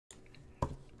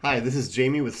Hi, this is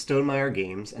Jamey with Stonemeyer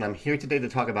Games, and I'm here today to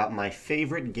talk about my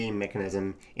favorite game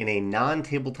mechanism in a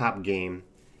non-tabletop game,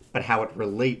 but how it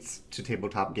relates to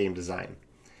tabletop game design.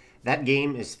 That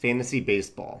game is Fantasy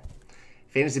Baseball.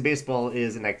 Fantasy Baseball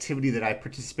is an activity that I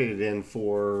participated in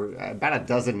for about a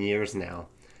dozen years now.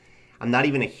 I'm not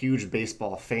even a huge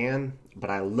baseball fan,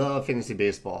 but I love Fantasy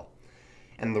Baseball.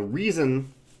 And the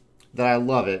reason that I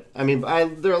love it.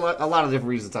 There are a lot of different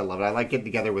reasons I love it. I like getting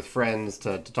together with friends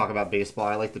to talk about baseball.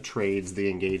 I like the trades, the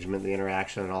engagement, the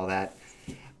interaction, and all that.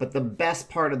 But the best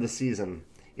part of the season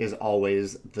is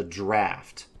always the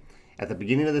draft. At the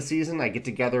beginning of the season, I get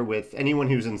together with anyone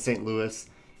who's in St. Louis,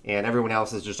 and everyone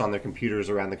else is just on their computers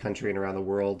around the country and around the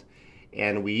world.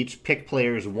 And we each pick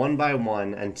players one by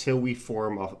one until we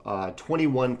form a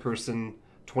 21-person,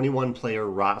 21-player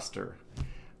roster.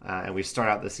 And we start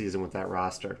out the season with that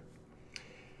roster.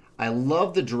 I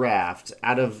love the draft.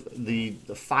 Out of the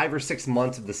 5 or 6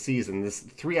 months of the season, this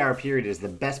 3-hour period is the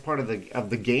best part of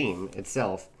the game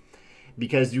itself,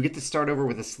 because you get to start over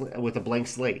with a blank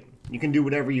slate. You can do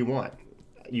whatever you want.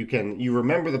 You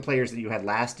remember the players that you had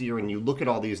last year, and you look at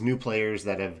all these new players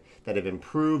that have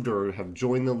improved or have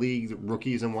joined the league,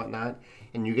 rookies and whatnot,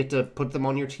 and you get to put them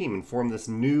on your team and form this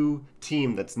new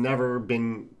team that's never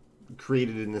been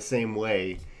created in the same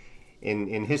way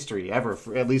in history ever,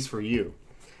 at least for you.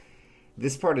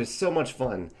 This part is so much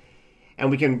fun, and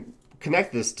we can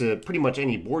connect this to pretty much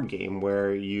any board game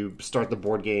where you start the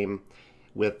board game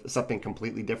with something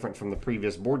completely different from the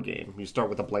previous board game. You start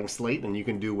with a blank slate, and you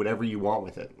can do whatever you want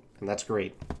with it, and that's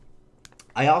great.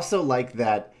 I also like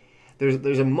that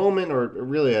there's a moment, or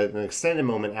really an extended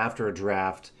moment after a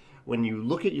draft, when you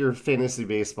look at your fantasy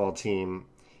baseball team,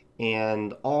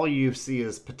 and all you see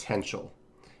is potential.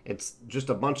 It's just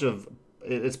a bunch of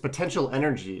it's potential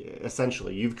energy,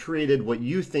 essentially. You've created what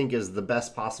you think is the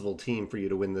best possible team for you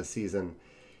to win this season.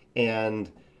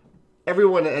 And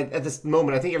everyone, at this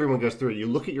moment, I think everyone goes through it. You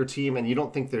look at your team and you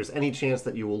don't think there's any chance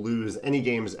that you will lose any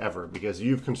games ever because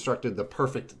you've constructed the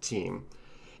perfect team.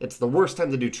 It's the worst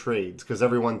time to do trades because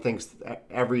everyone thinks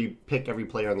every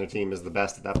player on their team is the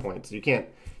best at that point. So you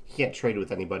can't trade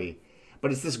with anybody.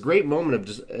 But it's this great moment of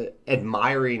just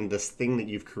admiring this thing that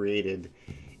you've created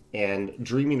and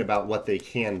dreaming about what they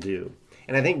can do.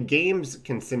 And I think games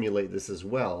can simulate this as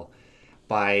well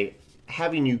by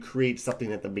having you create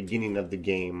something at the beginning of the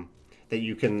game that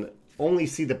you can only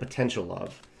see the potential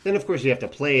of. Then, of course, you have to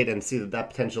play it and see that that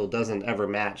potential doesn't ever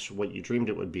match what you dreamed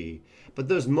it would be. But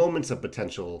those moments of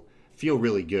potential feel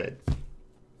really good.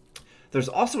 There's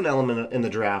also an element in the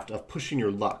draft of pushing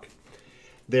your luck.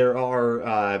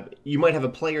 You might have a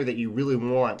player that you really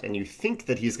want and you think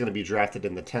that he's going to be drafted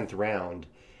in the 10th round.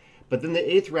 But then the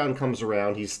 8th round comes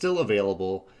around, he's still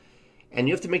available, and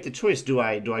you have to make the choice. Do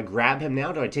I grab him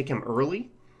now? Do I take him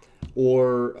early?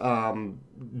 Or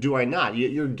do I not?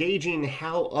 You're gauging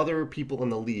how other people in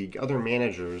the league, other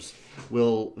managers,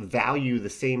 will value the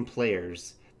same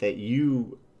players that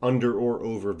you under or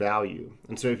overvalue.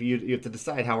 And so if you have to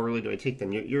decide how early do I take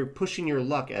them, you're pushing your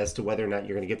luck as to whether or not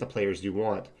you're going to get the players you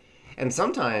want. And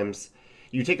sometimes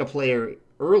you take a player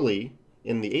early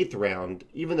in the 8th round,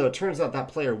 even though it turns out that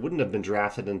player wouldn't have been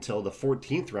drafted until the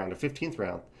 14th round or 15th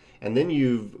round. And then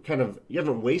you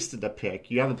haven't wasted a pick.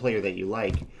 You have a player that you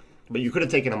like, but you could have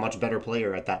taken a much better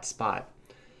player at that spot.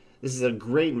 This is a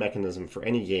great mechanism for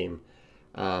any game.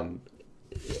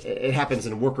 It happens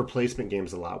in worker placement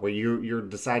games a lot, where you're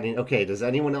deciding, okay, does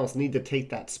anyone else need to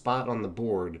take that spot on the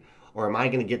board, or am I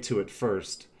going to get to it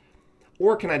first?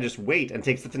 Or can I just wait and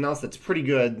take something else that's pretty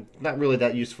good, not really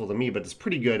that useful to me, but it's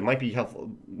pretty good, it might be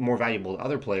helpful, more valuable to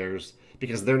other players,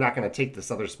 because they're not going to take this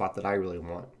other spot that I really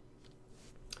want.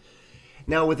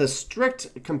 Now, with a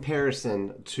strict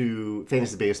comparison to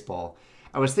fantasy baseball,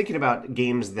 I was thinking about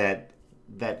games that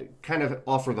kind of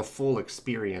offer the full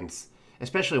experience,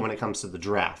 especially when it comes to the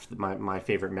draft, my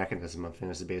favorite mechanism of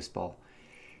fantasy baseball.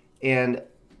 And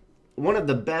one of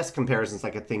the best comparisons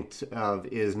I could think of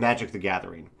is Magic the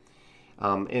Gathering.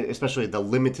 Especially the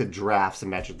limited drafts in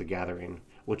Magic the Gathering,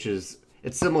 it's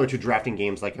similar to drafting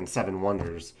games like in Seven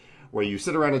Wonders, where you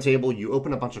sit around a table, you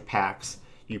open a bunch of packs,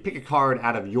 you pick a card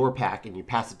out of your pack, and you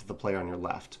pass it to the player on your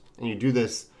left. And you do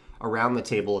this around the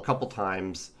table a couple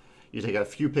times. You take a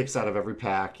few picks out of every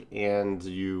pack, and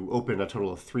you open a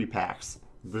total of 3 packs,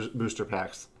 booster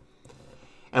packs.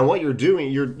 And what you're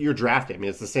doing, you're drafting. I mean,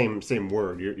 it's the same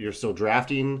word. You're still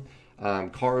drafting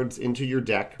cards into your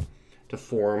deck to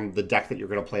form the deck that you're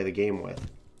going to play the game with.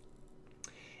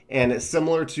 And it's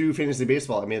similar to fantasy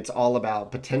baseball. I mean, it's all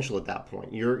about potential at that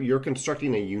point. You're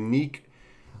constructing a unique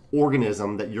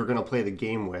organism that you're going to play the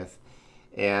game with,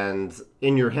 And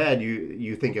in your head,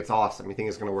 you think it's awesome. You think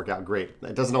it's going to work out great.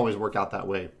 It doesn't always work out that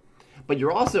way. But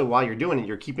you're also, while you're doing it,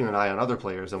 you're keeping an eye on other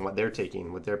players and what they're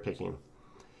taking, what they're picking.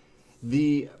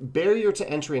 The barrier to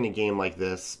entry in a game like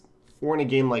this, or in a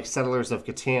game like Settlers of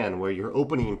Catan, where your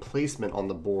opening placement on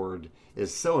the board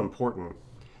is so important.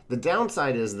 The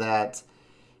downside is that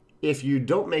if you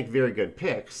don't make very good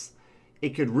picks, it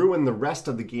could ruin the rest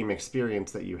of the game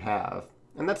experience that you have.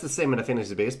 And that's the same in a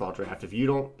fantasy baseball draft. If you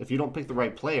don't pick the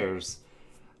right players,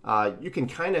 you can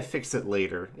kind of fix it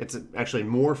later. It's actually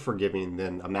more forgiving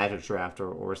than a Magic draft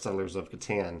or Settlers of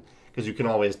Catan, because you can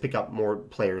always pick up more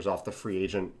players off the free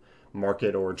agent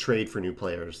market or trade for new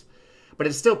players. But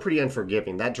it's still pretty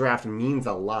unforgiving. That draft means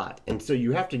a lot. And so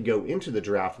you have to go into the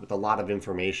draft with a lot of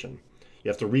information. You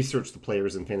have to research the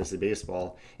players in fantasy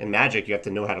baseball. In Magic, you have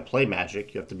to know how to play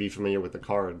Magic. You have to be familiar with the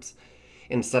cards.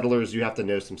 In Settlers, you have to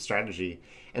know some strategy.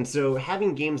 And so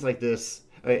having games like this,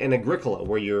 in Agricola,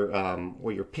 where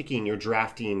you're picking, you're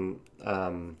drafting,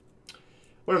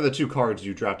 what are the two cards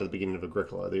you draft at the beginning of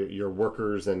Agricola? Your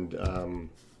workers and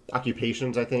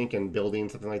occupations, I think, and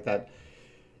buildings, something like that.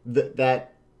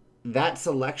 That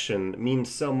selection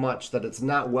means so much that it's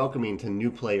not welcoming to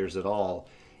new players at all.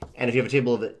 And if you have a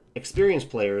table of experienced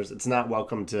players, it's not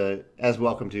as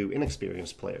welcome to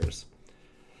inexperienced players.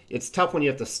 It's tough when you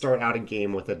have to start out a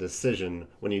game with a decision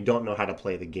when you don't know how to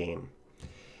play the game.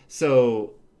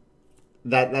 So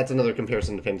that's another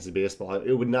comparison to fantasy baseball.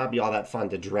 It would not be all that fun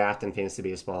to draft in fantasy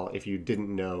baseball if you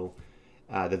didn't know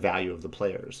the value of the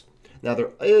players. Now,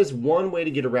 there is one way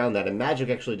to get around that, and Magic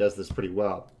actually does this pretty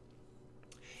well.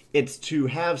 It's to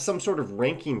have some sort of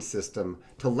ranking system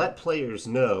to let players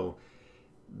know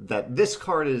that this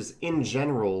card is, in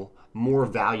general, more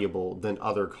valuable than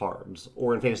other cards.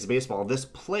 Or in fantasy baseball, this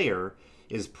player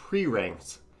is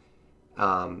pre-ranked.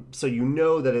 So you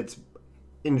know that it's,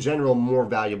 in general, more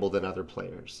valuable than other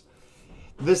players.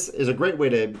 This is a great way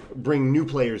to bring new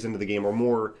players into the game, or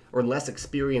more or less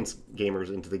experienced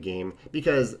gamers into the game,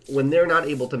 because when they're not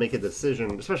able to make a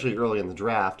decision, especially early in the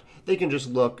draft, they can just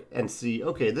look and see,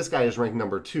 okay, this guy is ranked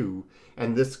number 2,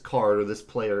 and this card or this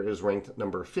player is ranked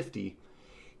number 50.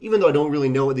 Even though I don't really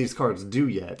know what these cards do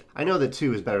yet, I know that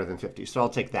 2 is better than 50, so I'll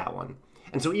take that one.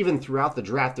 And so even throughout the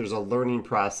draft, there's a learning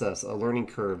process, a learning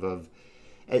curve of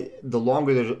the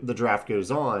longer the draft goes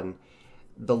on,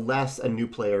 the less a new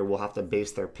player will have to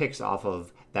base their picks off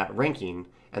of that ranking,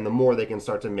 and the more they can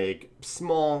start to make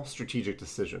small strategic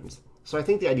decisions. So I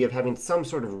think the idea of having some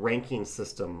sort of ranking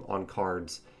system on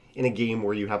cards in a game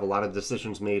where you have a lot of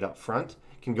decisions made up front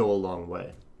can go a long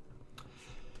way.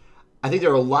 I think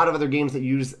there are a lot of other games that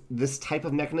use this type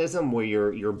of mechanism where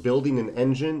you're building an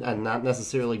engine and not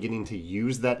necessarily getting to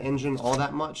use that engine all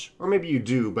that much. Or maybe you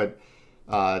do, but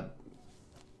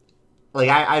like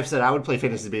I've said, I would play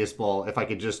fantasy baseball if I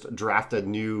could just draft a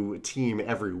new team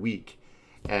every week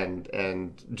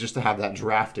and just to have that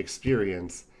draft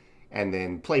experience and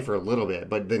then play for a little bit,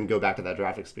 but then go back to that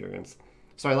draft experience.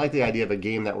 So I like the idea of a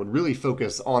game that would really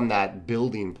focus on that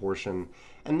building portion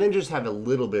and then just have a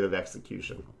little bit of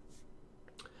execution.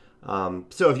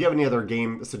 So if you have any other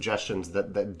game suggestions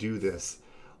that do this,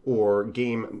 or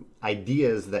game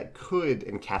ideas that could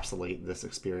encapsulate this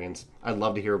experience, I'd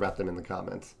love to hear about them in the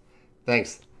comments.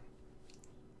 Thanks.